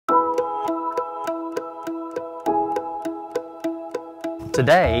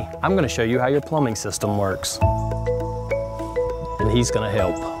Today, I'm going to show you how your plumbing system works. And he's going to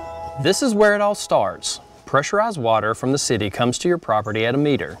help. This is where it all starts. Pressurized water from the city comes to your property at a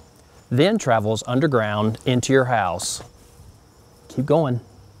meter, then travels underground into your house. Keep going.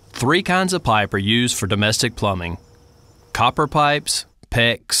 3 kinds of pipe are used for domestic plumbing: copper pipes,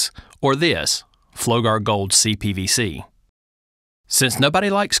 PEX, or this, Flowguard Gold CPVC. Since nobody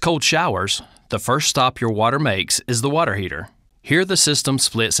likes cold showers, the first stop your water makes is the water heater. Here the system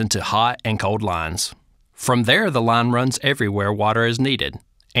splits into hot and cold lines. From there the line runs everywhere water is needed,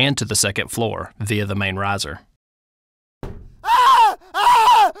 and to the second floor via the main riser. But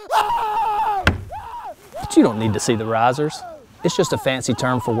you don't need to see the risers. It's just a fancy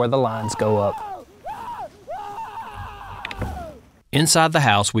term for where the lines go up. Inside the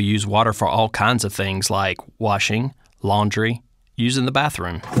house we use water for all kinds of things like washing, laundry, using the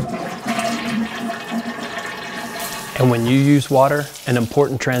bathroom. And when you use water, an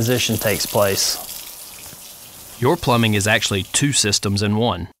important transition takes place. Your plumbing is actually 2 systems in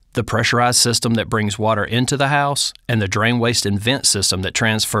one: the pressurized system that brings water into the house, and the drain, waste, and vent system that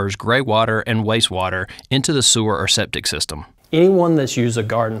transfers gray water and wastewater into the sewer or septic system. Anyone that's used a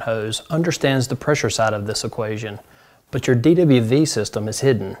garden hose understands the pressure side of this equation, but your DWV system is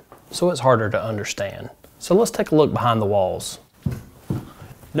hidden, so it's harder to understand. So let's take a look behind the walls.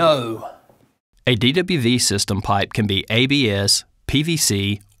 No. A DWV system pipe can be ABS,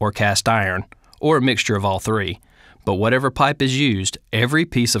 PVC, or cast iron, or a mixture of all 3. But whatever pipe is used, every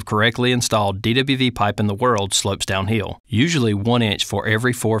piece of correctly installed DWV pipe in the world slopes downhill, usually 1 inch for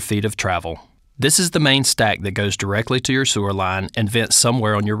every 4 feet of travel. This is the main stack that goes directly to your sewer line and vents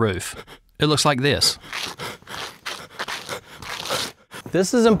somewhere on your roof. It looks like this.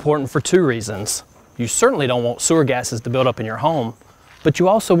 This is important for 2 reasons. You certainly don't want sewer gases to build up in your home, but you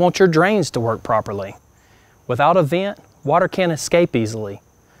also want your drains to work properly. Without a vent, water can't escape easily.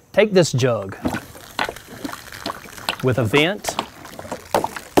 Take this jug. With a vent,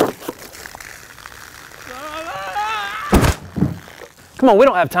 come on, we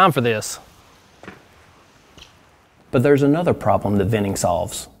don't have time for this. But there's another problem that venting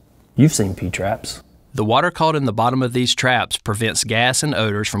solves. You've seen P-traps. The water caught in the bottom of these traps prevents gas and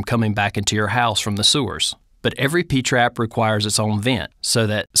odors from coming back into your house from the sewers. But every P-trap requires its own vent, so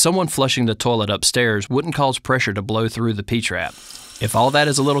that someone flushing the toilet upstairs wouldn't cause pressure to blow through the P-trap. If all that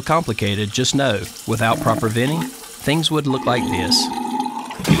is a little complicated, just know, without proper venting, things would look like this.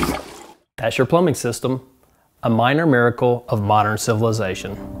 That's your plumbing system, a minor miracle of modern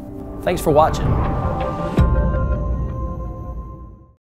civilization. Thanks for watching.